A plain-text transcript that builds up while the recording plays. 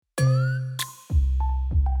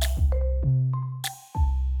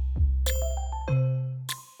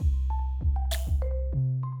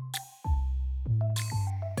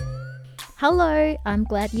Hello, I'm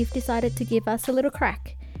glad you've decided to give us a little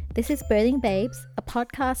crack. This is Birthing Babes, a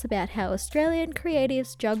podcast about how Australian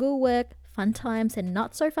creatives juggle work, fun times and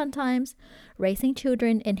not so fun times, raising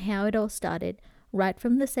children and how it all started, right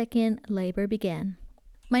from the second labour began.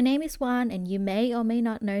 My name is Juan and you may or may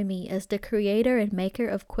not know me as the creator and maker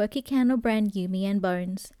of quirky candle brand Yumi and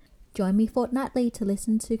Bones. Join me fortnightly to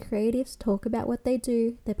listen to creatives talk about what they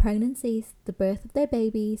do, their pregnancies, the birth of their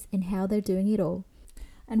babies and how they're doing it all.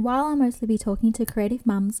 And while I'll mostly be talking to creative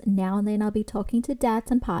mums, now and then I'll be talking to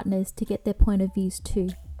dads and partners to get their point of views too.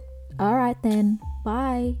 Alright then,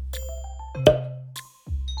 bye!